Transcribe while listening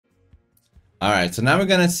Alright, so now we're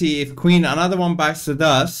gonna see if Queen Another One Bites the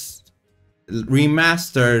Dust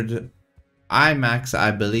Remastered IMAX,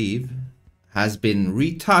 I believe, has been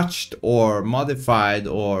retouched or modified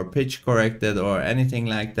or pitch corrected or anything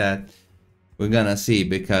like that. We're gonna see,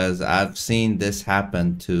 because I've seen this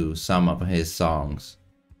happen to some of his songs,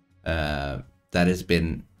 that it's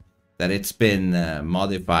been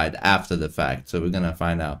modified after the fact. So we're gonna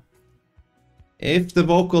find out if the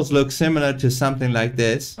vocals look similar to something like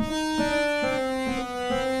this.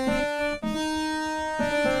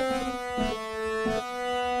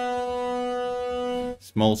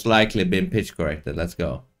 It's most likely been pitch corrected. Let's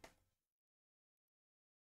go.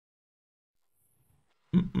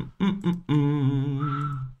 Are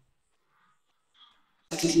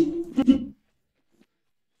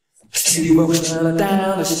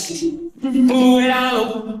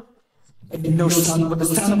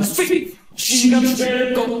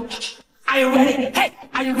you ready? Hey,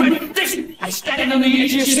 are you ready? I stand on the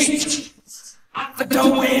edge of your seat. Out the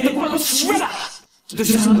doorway, the world's thriller. To the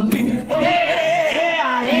sound of the beat. Yeah.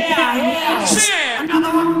 Sing!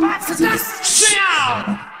 Another one bites the dust. Sing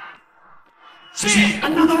out! Sing!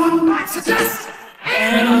 Another one bites the dust.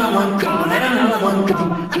 And another one gone, and another one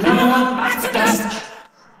gone. Another one bites the dust.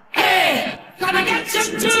 Hey, gonna get you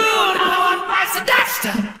too. Another one bites the dust.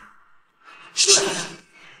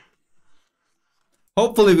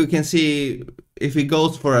 Hopefully we can see if he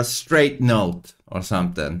goes for a straight note or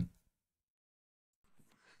something.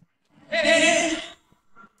 Hey,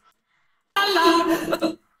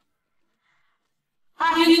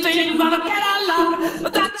 how you think you're gonna get along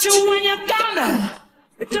without you when you're gone?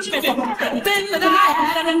 It took me for everything that I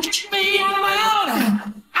had and kicked me on my own.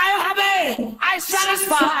 Are you happy? Are you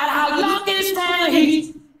satisfied? How long can you stand the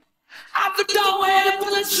heat? Out the doorway, the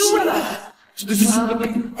bullets river. To the sound of the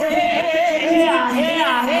beat. Hey.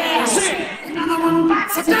 Sing! Another one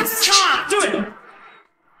bites the dust. Come on, do it!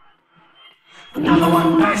 Another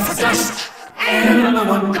one bites the dust. And another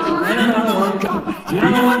one gone, and another one gone.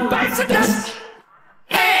 Another one bites the dust.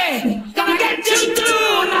 Hey, gonna get you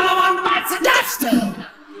too. Another one bites the dust. The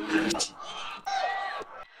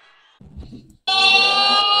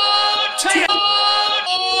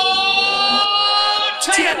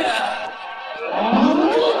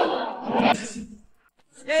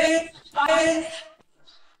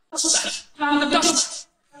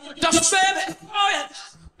dust, baby. Oh yeah.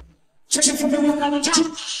 Check it from the one on top.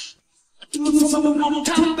 Do it from the one on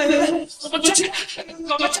top, baby. Gonna check it.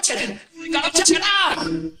 Gotta check it out.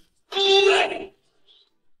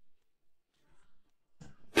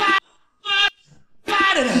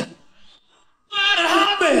 Bite it,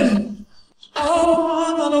 hard.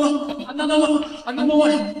 Oh, another one.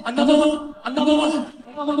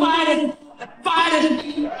 Bite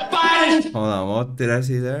it. Hold on, what did I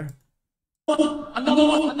see there? Another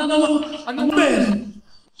one.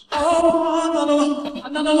 Oh,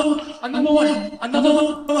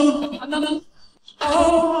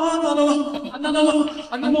 another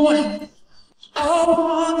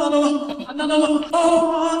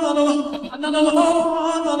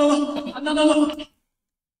one.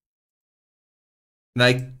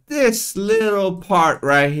 Like this little part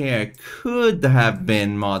right here could have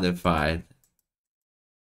been modified.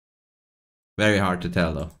 Very hard to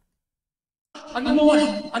tell though. Another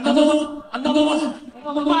one.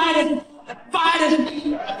 Bite it,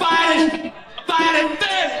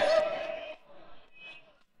 baby.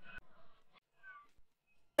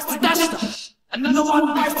 Another one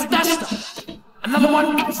bites the dust. Another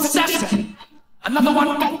one bites the dust. Another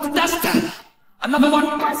one bites the dust. Another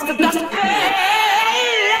one bites the dust.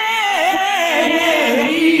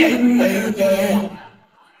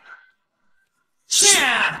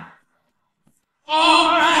 Yeah.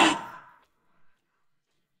 All right.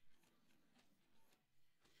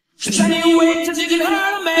 There's any way to dig it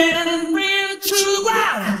hurt a man and bring him to the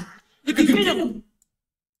ground. You can beat him.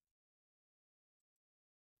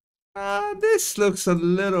 This looks a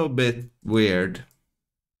little bit weird.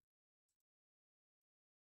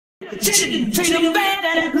 Treat him bad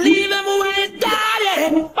and leave him when he's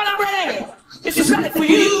dying. But I'm ready. This is ready for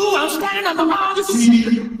you. I'm standing on the wall to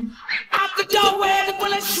see. Out the doorway, the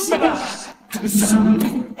bullets river. To the sound.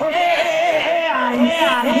 Hey.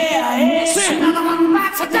 Sing. Another one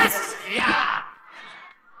bites the dust. Yeah.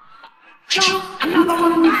 Another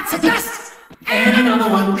one bites the dust. And another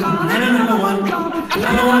one gone, and another one gone.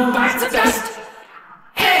 Another one bites the dust.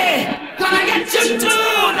 Hey, gonna get you too.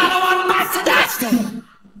 Another one bites the dust.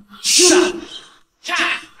 Shut up.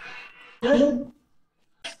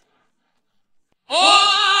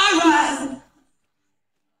 All right.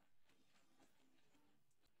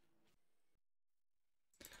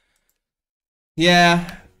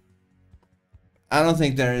 Yeah. I don't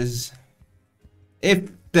think there is.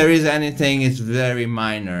 If there is anything, it's very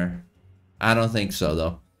minor. I don't think so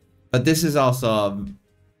though. But this is also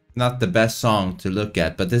not the best song to look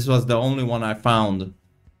at. But this was the only one I found,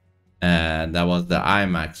 and that was the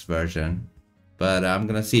IMAX version. But I'm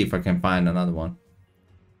gonna see if I can find another one.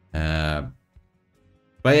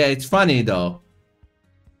 But yeah, it's funny though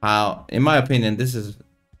how, in my opinion, this is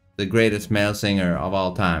the greatest male singer of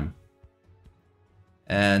all time,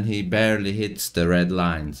 and he barely hits the red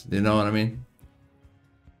lines. You know what I mean?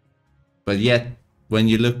 But yet, when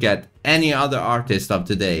you look at any other artist of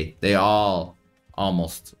today, they all,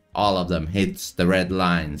 almost all of them, hits the red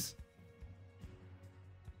lines.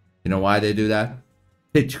 You know why they do that?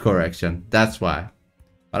 Pitch correction. That's why.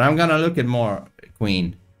 But I'm gonna look at more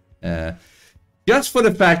Queen. Just for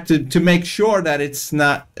the fact to make sure that it's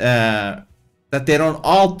not that they don't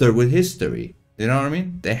alter with history. You know what I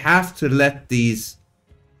mean? They have to let these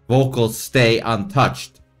vocals stay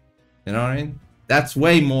untouched. You know what I mean? That's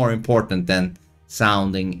way more important than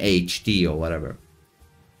sounding HD or whatever.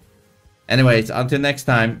 Anyways, until next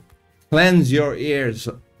time, cleanse your ears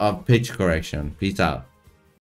of pitch correction. Peace out.